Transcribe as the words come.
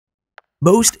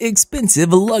most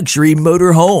expensive luxury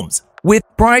motorhomes. With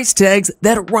price tags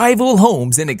that rival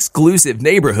homes in exclusive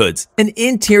neighborhoods and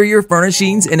interior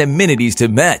furnishings and amenities to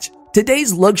match,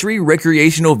 today's luxury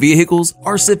recreational vehicles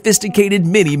are sophisticated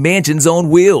mini mansions on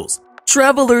wheels.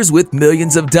 Travelers with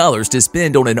millions of dollars to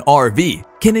spend on an RV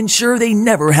can ensure they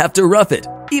never have to rough it,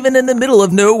 even in the middle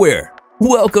of nowhere.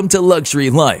 Welcome to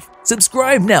Luxury Life.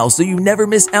 Subscribe now so you never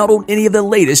miss out on any of the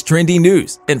latest trendy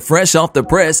news and fresh off the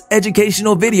press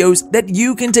educational videos that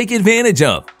you can take advantage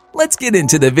of. Let's get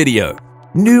into the video.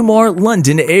 Newmar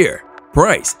London Air.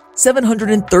 Price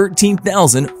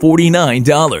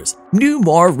 $713,049.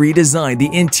 Newmar redesigned the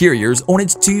interiors on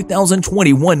its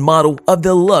 2021 model of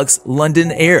the Luxe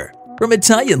London Air. From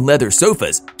Italian leather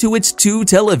sofas to its 2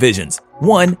 televisions,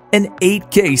 1 and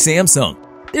 8K Samsung.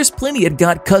 There's plenty it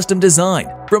got custom designed,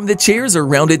 from the chairs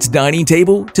around its dining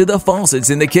table to the faucets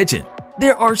in the kitchen.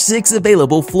 There are 6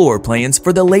 available floor plans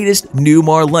for the latest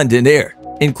Newmar London Air,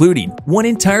 including 1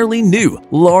 entirely new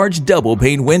large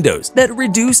double-pane windows that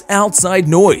reduce outside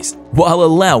noise while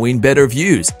allowing better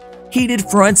views, heated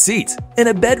front seats, and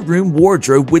a bedroom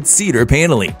wardrobe with cedar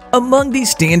paneling. Among the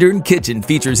standard kitchen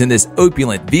features in this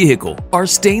opulent vehicle are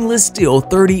stainless steel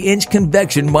 30-inch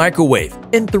convection microwave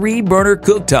and 3-burner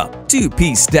cooktop,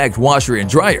 2-piece stacked washer and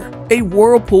dryer, a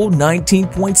Whirlpool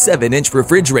 19.7-inch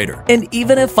refrigerator, and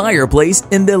even a fireplace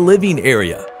in the living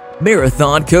area.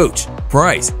 Marathon Coach.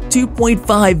 Price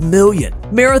 $2.5 million.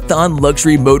 Marathon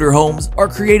luxury motorhomes are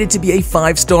created to be a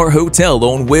 5-star hotel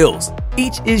on wheels.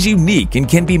 Each is unique and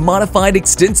can be modified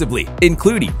extensively,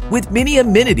 including with many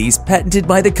amenities patented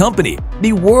by the company.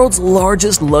 The world's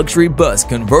largest luxury bus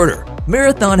converter,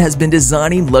 Marathon has been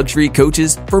designing luxury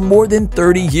coaches for more than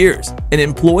 30 years and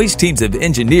employs teams of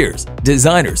engineers,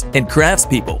 designers, and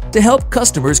craftspeople to help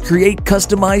customers create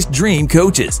customized dream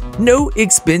coaches. No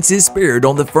expense is spared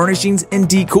on the furnishings and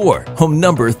decor. Home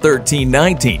number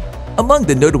 1319. Among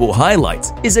the notable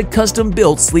highlights is a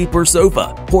custom-built sleeper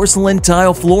sofa, porcelain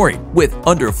tile flooring with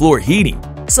underfloor heating,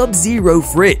 Sub-Zero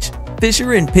fridge, Fisher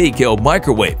 & Paykel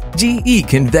microwave, GE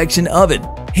convection oven,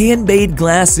 handmade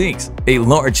glass sinks, a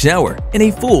large shower, and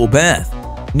a full bath.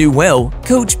 Newell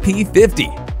Coach P50.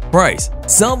 Price: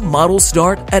 some models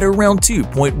start at around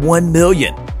 $2.1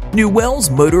 million. Newell's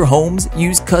motorhomes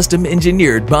use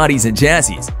custom-engineered bodies and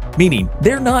chassis, meaning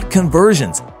they're not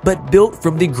conversions, but built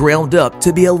from the ground up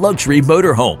to be a luxury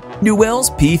motorhome. Newell's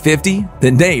P50,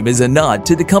 the name is a nod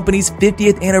to the company's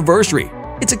 50th anniversary.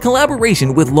 It's a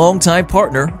collaboration with longtime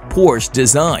partner Porsche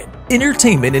Design.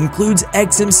 Entertainment includes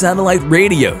XM satellite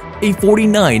radio, a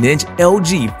 49-inch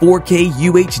LG 4K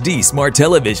UHD smart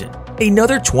television,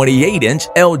 another 28-inch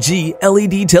LG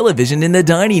LED television in the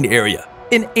dining area,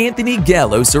 and Anthony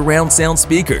Gallo surround sound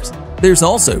speakers. There's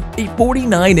also a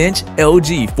 49-inch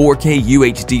LG 4K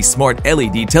UHD smart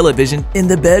LED television in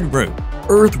the bedroom.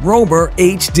 Earth Roamer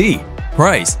HD.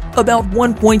 Price: about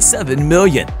 $1.7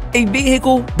 million. A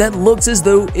vehicle that looks as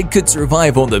though it could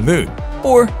survive on the moon,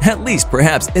 or at least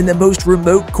perhaps in the most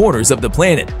remote corners of the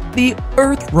planet. The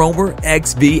Earth Roamer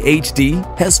XV HD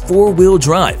has 4-wheel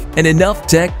drive and enough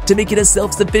tech to make it a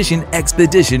self-sufficient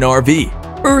expedition RV.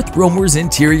 Earth Roamer's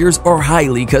interiors are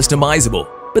highly customizable,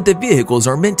 but the vehicles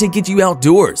are meant to get you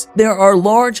outdoors. There are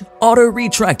large,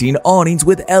 auto-retracting awnings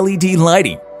with LED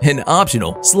lighting, an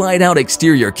optional slide-out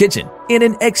exterior kitchen, and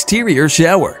an exterior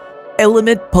shower.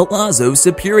 Element Palazzo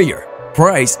Superior.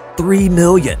 Price $3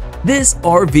 million. This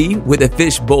RV with a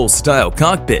fishbowl-style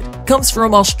cockpit comes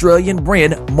from Australian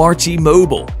brand Marchi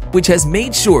Mobile, which has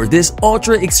made sure this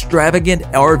ultra-extravagant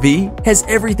RV has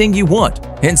everything you want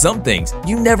and some things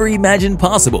you never imagined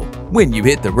possible when you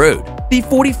hit the road. The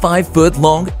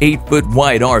 45-foot-long,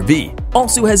 8-foot-wide RV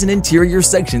also has an interior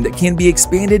section that can be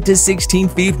expanded to 16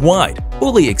 feet wide.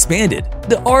 Fully expanded,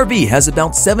 the RV has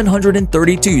about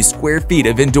 732 square feet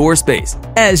of indoor space.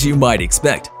 As you might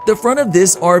expect, the front of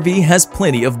this RV has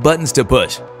plenty of buttons to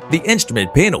push. The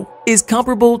instrument panel is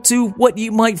comparable to what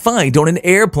you might find on an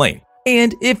airplane.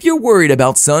 And if you're worried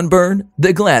about sunburn,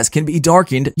 the glass can be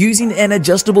darkened using an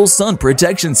adjustable sun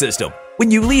protection system. When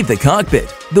you leave the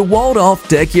cockpit, the walled-off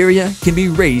deck area can be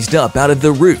raised up out of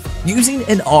the roof using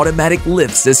an automatic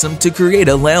lift system to create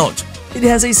a lounge. It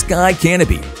has a sky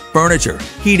canopy, furniture,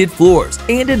 heated floors,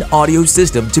 and an audio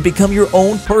system to become your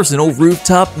own personal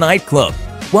rooftop nightclub.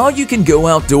 While you can go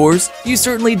outdoors, you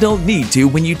certainly don't need to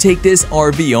when you take this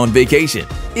RV on vacation.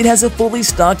 It has a fully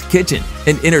stocked kitchen,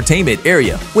 an entertainment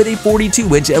area with a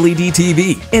 42-inch LED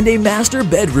TV, and a master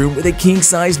bedroom with a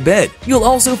king-sized bed. You'll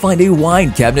also find a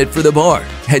wine cabinet for the bar,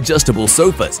 adjustable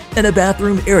sofas, and a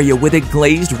bathroom area with a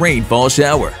glazed rainfall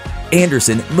shower.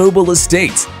 Anderson Mobile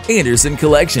Estates Anderson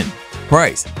Collection.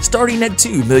 Price starting at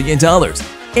 $2 million.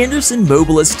 Anderson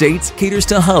Mobile Estates caters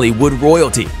to Hollywood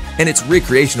royalty, and its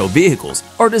recreational vehicles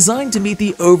are designed to meet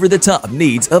the over-the-top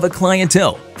needs of a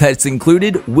clientele that's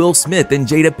included Will Smith and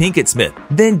Jada Pinkett Smith,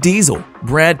 Vin Diesel,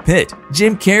 Brad Pitt,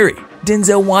 Jim Carrey,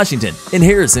 Denzel Washington, and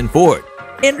Harrison Ford.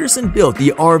 Anderson built the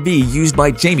RV used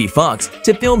by Jamie Foxx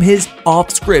to film his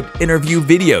off-script interview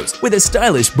videos with a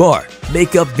stylish bar,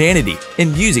 makeup vanity,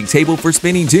 and music table for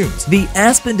spinning tunes. The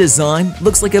Aspen design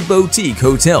looks like a boutique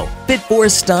hotel fit for a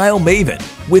style maven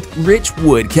with rich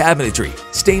wood cabinetry,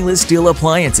 stainless steel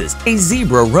appliances, a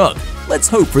zebra rug. Let's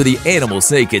hope for the animal's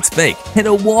sake it's fake, and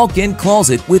a walk-in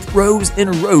closet with rows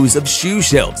and rows of shoe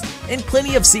shelves and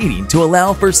plenty of seating to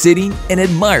allow for sitting and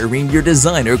admiring your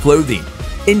designer clothing.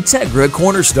 𝐸𝐴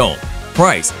Cornerstone.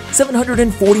 Price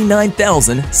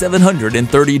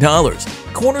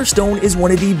 $749,730. Cornerstone is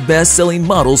one of the best-selling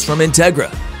models from 𝐸𝐴,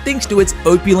 thanks to its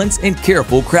opulence and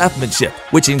careful craftsmanship,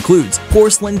 which includes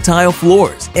porcelain tile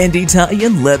floors and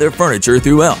Italian leather furniture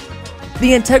throughout.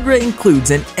 The 𝐸𝐴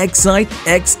includes an 𝐥𝐤𝐤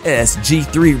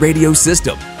XS-G3 radio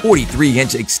system,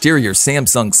 43-inch exterior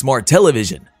Samsung Smart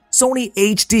Television, Sony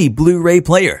HD Blu-ray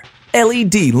player,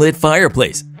 LED lit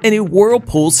fireplace, and a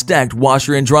Whirlpool stacked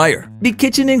washer and dryer. The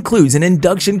kitchen includes an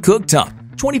induction cooktop,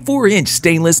 24-inch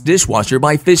stainless dishwasher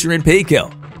by Fisher &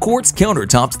 Paykel, quartz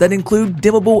countertops that include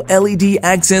dimmable LED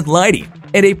accent lighting,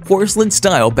 and a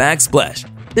porcelain-style backsplash.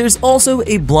 There's also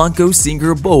a Blanco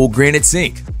Singer bowl granite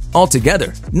sink.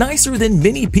 Altogether, nicer than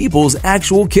many people's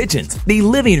actual kitchens. The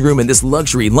living room in this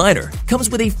luxury liner comes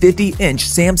with a 50-inch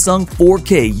Samsung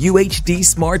 4K UHD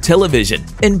smart television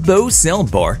and Bose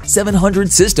soundbar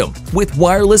 700 system with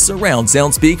wireless surround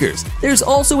sound speakers. There's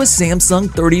also a Samsung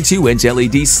 32-inch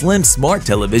LED slim smart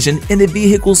television in the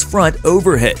vehicle's front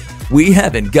overhead. We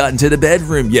haven't gotten to the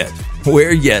bedroom yet,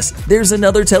 where yes, there's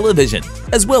another television,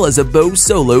 as well as a Bose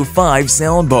Solo 5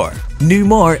 soundbar.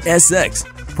 Newmar SX.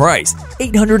 Price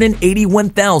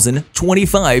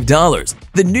 $881,025.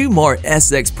 The Newmar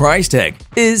SX price tag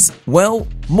is, well,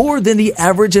 more than the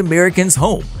average American's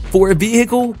home for a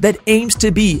vehicle that aims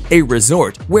to be a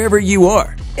resort wherever you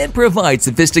are and provides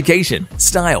sophistication,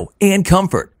 style, and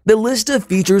comfort. The list of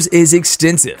features is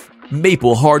extensive.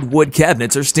 Maple hardwood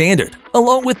cabinets are standard,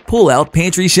 along with pull-out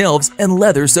pantry shelves and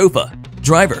leather sofa,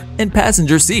 driver and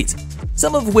passenger seats,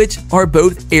 some of which are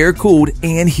both air-cooled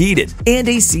and heated, and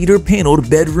a cedar-paneled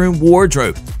bedroom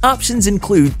wardrobe. Options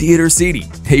include theater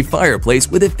seating, a fireplace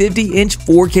with a 50-inch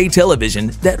 4K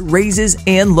television that raises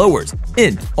and lowers,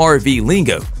 in RV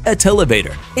lingo, a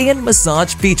televator, and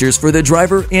massage features for the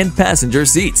driver and passenger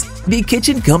seats. The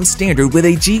kitchen comes standard with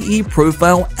a GE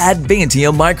Profile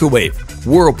Advantium microwave,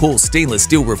 Whirlpool stainless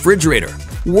steel refrigerator,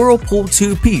 Whirlpool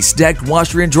 2-piece stacked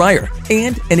washer and dryer,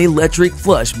 and an electric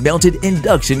flush mounted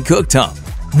induction cooktop.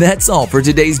 That's all for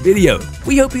today's video.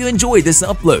 We hope you enjoyed this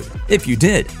upload. If you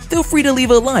did, feel free to leave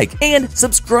a like and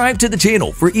subscribe to the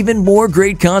channel for even more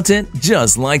great content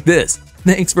just like this.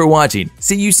 Thanks for watching.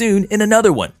 See you soon in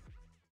another one.